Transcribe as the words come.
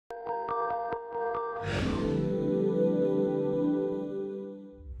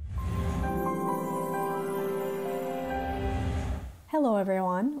Hello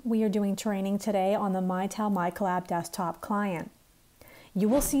everyone, we are doing training today on the Mitel MiCollab Desktop Client. You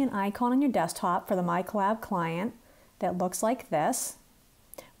will see an icon on your desktop for the MiCollab Client that looks like this.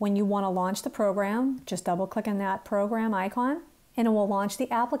 When you want to launch the program, just double click on that program icon and it will launch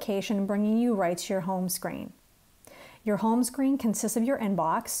the application, bringing you right to your home screen. Your home screen consists of your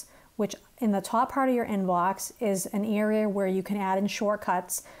inbox, which in the top part of your inbox is an area where you can add in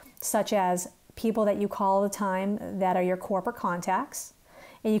shortcuts such as people that you call all the time that are your corporate contacts.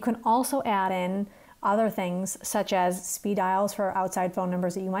 And you can also add in other things such as speed dials for outside phone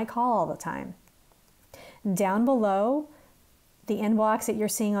numbers that you might call all the time. Down below the inbox that you're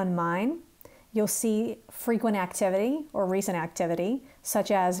seeing on mine, you'll see frequent activity or recent activity,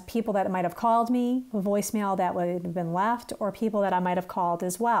 such as people that might have called me, voicemail that would have been left, or people that I might have called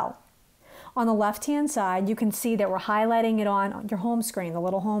as well. On the left-hand side, you can see that we're highlighting it on your home screen, the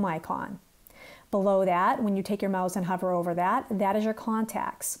little home icon. Below that, when you take your mouse and hover over that, that is your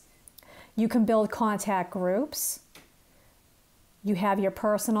contacts. You can build contact groups. You have your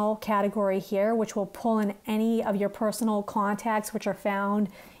personal category here, which will pull in any of your personal contacts which are found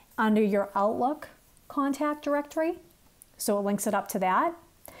under your Outlook contact directory. So it links it up to that.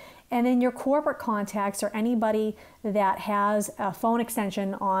 And then your corporate contacts are anybody that has a phone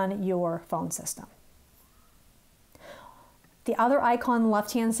extension on your phone system. The other icon on the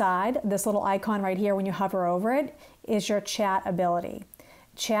left-hand side, this little icon right here when you hover over it, is your chat ability.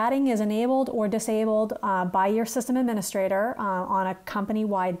 Chatting is enabled or disabled by your system administrator on a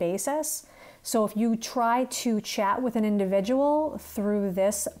company-wide basis. So if you try to chat with an individual through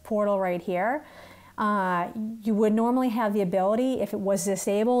this portal right here, you would normally have the ability, if it was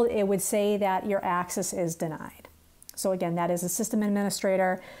disabled, it would say that your access is denied. So again, that is a system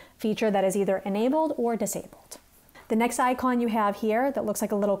administrator feature that is either enabled or disabled. The next icon you have here that looks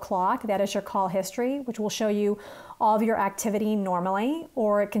like a little clock, that is your call history, which will show you all of your activity normally,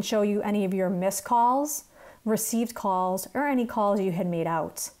 or it can show you any of your missed calls, received calls, or any calls you had made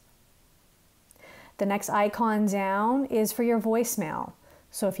out. The next icon down is for your voicemail.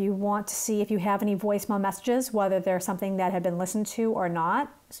 So if you want to see if you have any voicemail messages, whether they're something that had been listened to or not,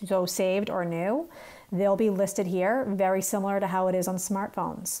 so saved or new, they'll be listed here, very similar to how it is on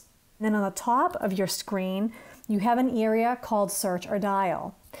smartphones. And then on the top of your screen, you have an area called search or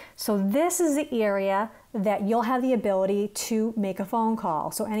dial. So this is the area that you'll have the ability to make a phone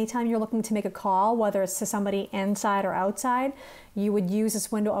call. So anytime you're looking to make a call, whether it's to somebody inside or outside, you would use this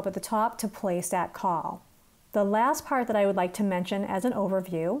window up at the top to place that call. The last part that I would like to mention as an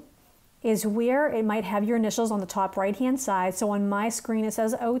overview is where it might have your initials on the top right-hand side. So on my screen it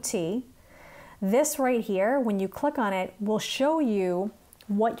says OT. This right here, when you click on it, will show you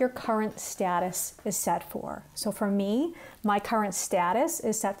what your current status is set for. So for me, my current status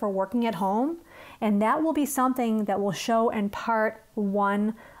is set for working at home, and that will be something that will show in part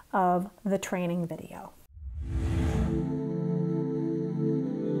 1 of the training video.